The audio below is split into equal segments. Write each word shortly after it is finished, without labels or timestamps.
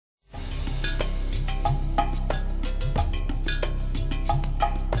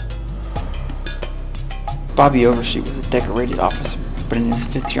Bobby Overstreet was a decorated officer, but in his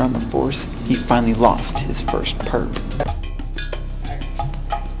 5th year on the force, he finally lost his first perp.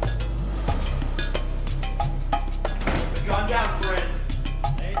 Gun down, friend.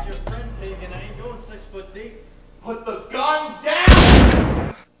 I ain't your friend, pig, and I ain't going 6 foot deep. Put the gun down!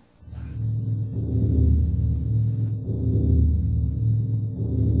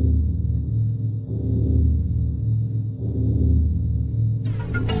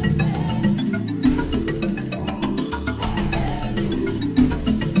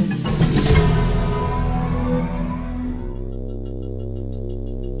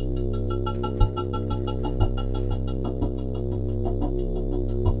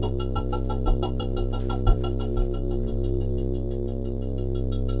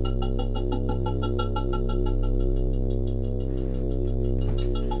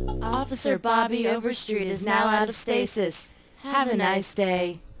 Officer Bobby Overstreet is now out of stasis. Have a nice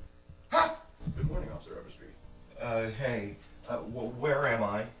day. Ha! Good morning, Officer Overstreet. Hey, where am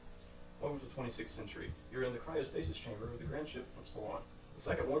I? Welcome to the 26th century. You're in the cryostasis chamber of the grand ship of Ceylon, the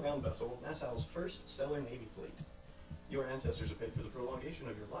second warbound vessel of Nassau's first stellar navy fleet. Your ancestors have paid for the prolongation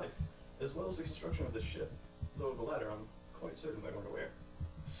of your life, as well as the construction of this ship, though of the latter I'm quite certain they weren't aware.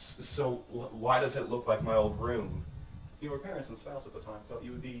 So, why does it look like my old room? Your parents and spouse at the time felt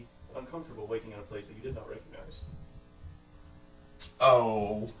you would be uncomfortable waking in a place that you did not recognize.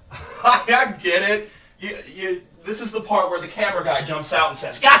 Oh, I get it. This is the part where the camera guy jumps out and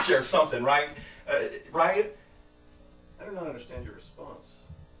says, "Gotcha!" or something, right? Right? I do not understand your response.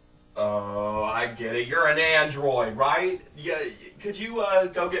 Oh, I get it. You're an android, right? Yeah. Could you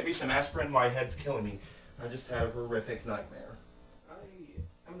go get me some aspirin? My head's killing me. I just had a horrific nightmare. I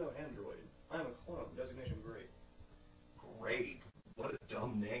am no android. I am a clone. Designation Great. Great. What a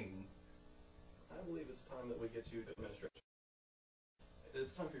dumb name. I believe it's time that we get you to administration.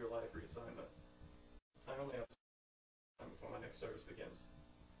 It's time for your life reassignment. I only have time before my next service begins.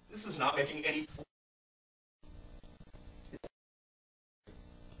 This is not making any...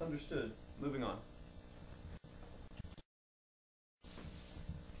 Understood. Moving on.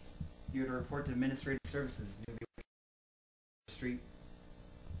 You're to report to Administrative Services near the Street.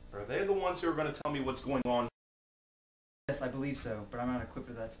 Are they the ones who are going to tell me what's going on? Yes, I believe so, but I'm not equipped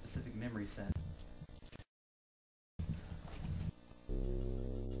with that specific memory set.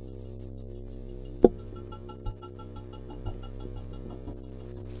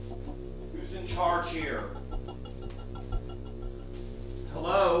 Who's in charge here?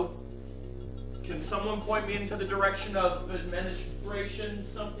 Hello? Can someone point me into the direction of administration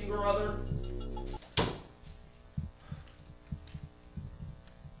something or other?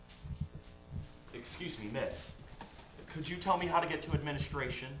 Excuse me, miss. Could you tell me how to get to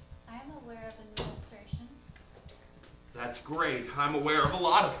administration? I am aware of administration. That's great. I'm aware of a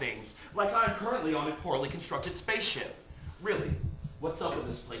lot of things. Like I'm currently on a poorly constructed spaceship. Really? What's up with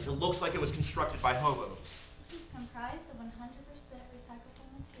this place? It looks like it was constructed by hobos. This is comprised of 100% recyclable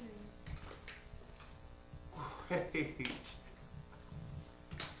materials. Great.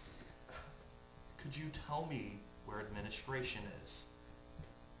 Could you tell me where administration is?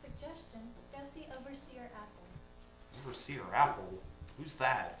 Suggestion, go see Overseer Apple. Overseer Apple? Who's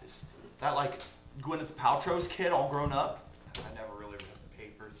that? Is that like Gwyneth Paltrow's kid all grown up? I never really read the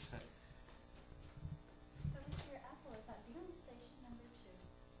papers. Overseer Apple is at fuel station number 2.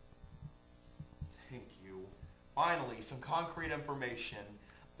 Thank you. Finally, some concrete information.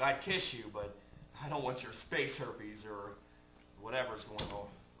 I'd kiss you, but I don't want your space herpes or whatever's going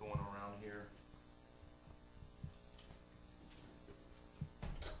around here.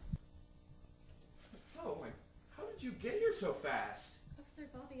 Oh, how did you get here so fast? Officer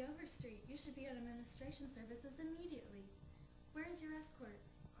Bobby Overstreet, you should be at administration services immediately. Where is your escort?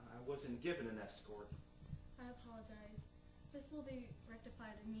 I wasn't given an escort. I apologize. This will be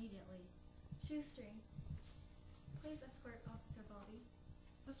rectified immediately. Shoestring, please escort Officer Bobby.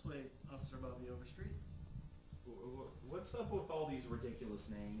 This way, Officer Bobby Overstreet. What's up with all these ridiculous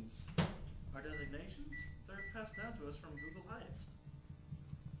names? Our designations, they're passed down to us from Google Highest.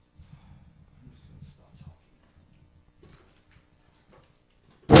 I'm just gonna stop talking.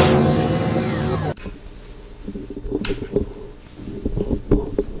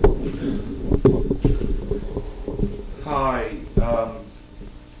 Hi,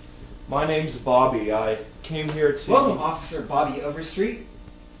 my name's Bobby. I came here to... Welcome, Officer Bobby Overstreet.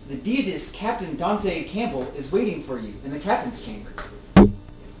 The deist Captain Dante Campbell is waiting for you in the captain's chambers.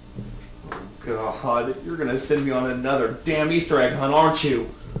 God, you're gonna send me on another damn Easter egg hunt, aren't you?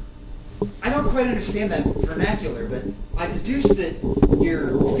 I don't quite understand that vernacular, but I deduce that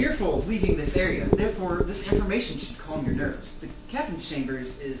you're fearful of leaving this area. Therefore, this information should calm your nerves. The captain's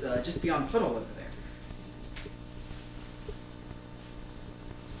chambers is just beyond Puddle over there.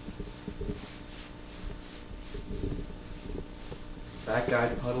 That guy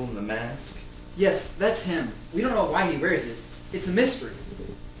Puddle in the mask? Yes, that's him. We don't know why he wears it. It's a mystery.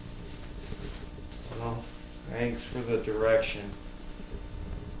 Well, thanks for the direction.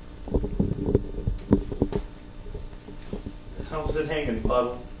 How's it hanging,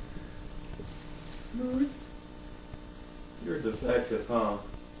 Puddle? Smooth. You're a detective, huh?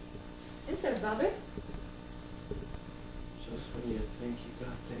 Enter, brother. Just when you think you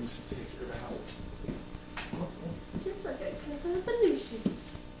got things figured out. Just like I could have the nooses.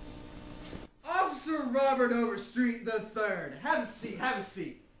 Officer Robert Overstreet the Third. Have a seat, have a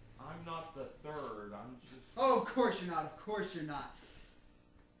seat. I'm not the third, I'm just... Oh, of course you're not, of course you're not.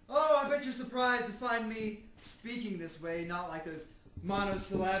 Oh, I bet you're surprised to find me speaking this way, not like those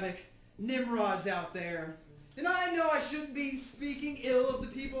monosyllabic Nimrods out there. And I know I shouldn't be speaking ill of the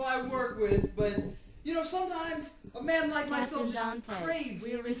people I work with, but, you know, sometimes a man like myself just Dante, craves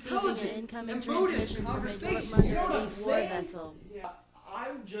we are receiving intelligent an incoming and motive transmission from a conversation. You know what I'm war saying? vessel. Yeah,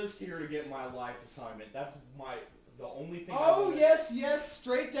 I'm just here to get my life assignment. That's the only thing Oh, yes, yes,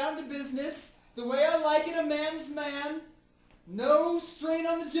 straight down to business. The way I like it, a man's man. No strain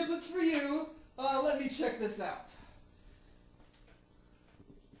on the giblets for you. Let me check this out.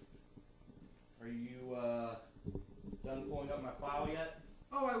 Are you, done pulling up my file yet?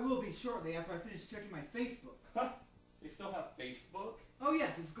 Oh, I will be shortly after I finish checking my Facebook. They still have Facebook? Oh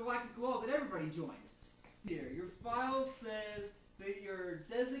yes, it's Galactic Law that everybody joins. Here, your file says that you're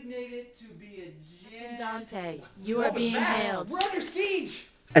designated to be a Dante, you What are was being that? hailed. We're under siege!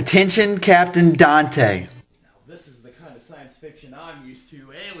 Attention, Captain Dante. Now, this is the kind of science fiction I'm used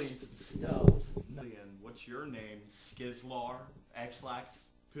to. Aliens and stuff. And what's your name? Skizlar? X-Lax?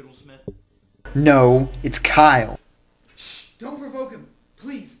 Poodlesmith? No, it's Kyle. Shh! Don't provoke him.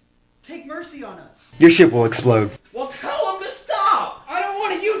 Please, take mercy on us. Your ship will explode. Well, tell him to stop! I don't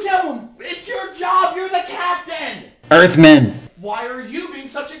want it. You tell him! It's your job! You're the captain! Earthmen. Why are you being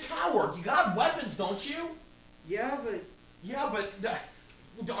such a coward? You got weapons, don't you? Yeah, but Yeah, but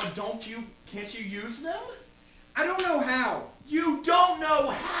don't you? Can't you use them? I don't know how. You don't know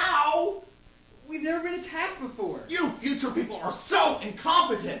how? We've never been attacked before. You future people are so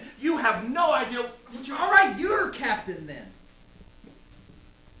incompetent. You have no idea what you're... Alright, you're captain then.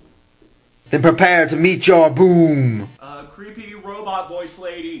 Then prepare to meet your boom. Creepy robot voice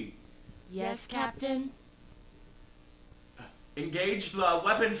lady. Yes, Captain? Engage the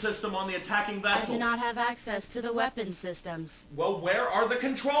weapon system on the attacking I vessel. do not have access to the weapon systems. Well, where are the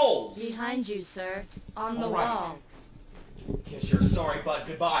controls? Behind you, sir. On the All right. wall. Kiss your sorry butt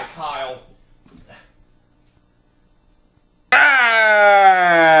goodbye, Kyle.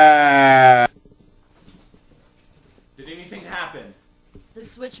 Did anything happen? The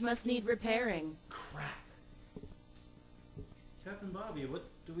switch must need repairing. Crap. Captain Bobby, what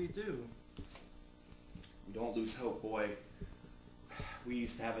do we do? We don't lose hope, boy. We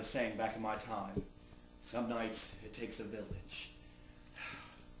used to have a saying back in my time. Some nights, it takes a village.